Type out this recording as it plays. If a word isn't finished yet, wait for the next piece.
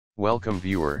Welcome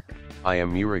viewer, I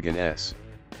am Murugan S.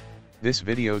 This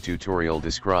video tutorial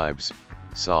describes,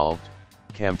 solved,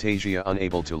 Camtasia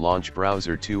unable to launch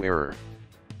browser 2 error.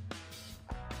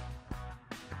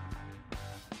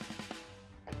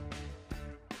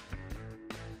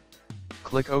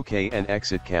 Click OK and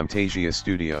exit Camtasia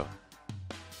Studio.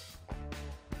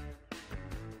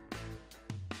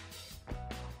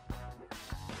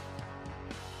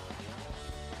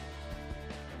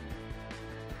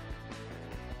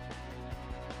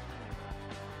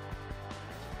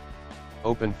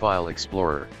 Open File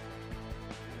Explorer.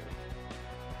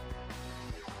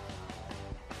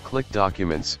 Click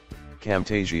Documents,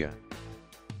 Camtasia.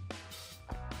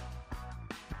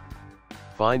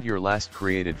 Find your last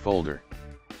created folder.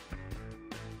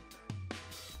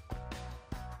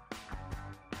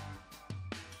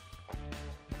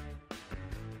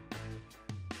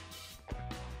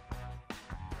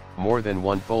 More than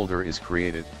one folder is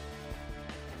created.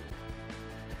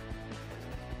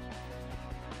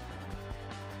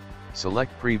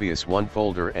 Select previous one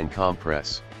folder and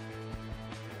compress.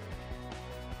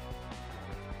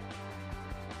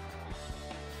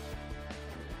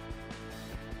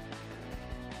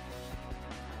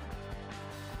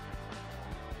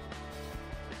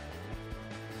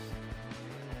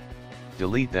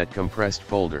 Delete that compressed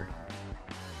folder.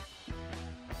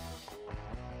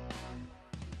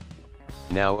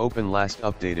 Now open last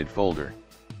updated folder.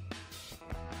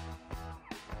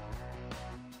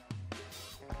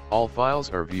 All files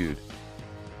are viewed.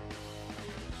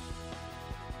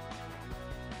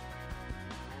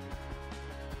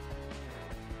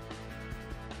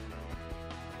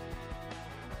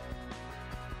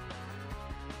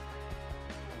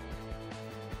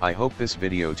 I hope this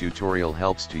video tutorial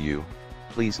helps to you.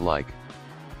 Please like,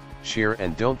 share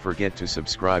and don't forget to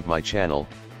subscribe my channel.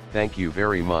 Thank you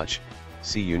very much.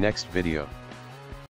 See you next video.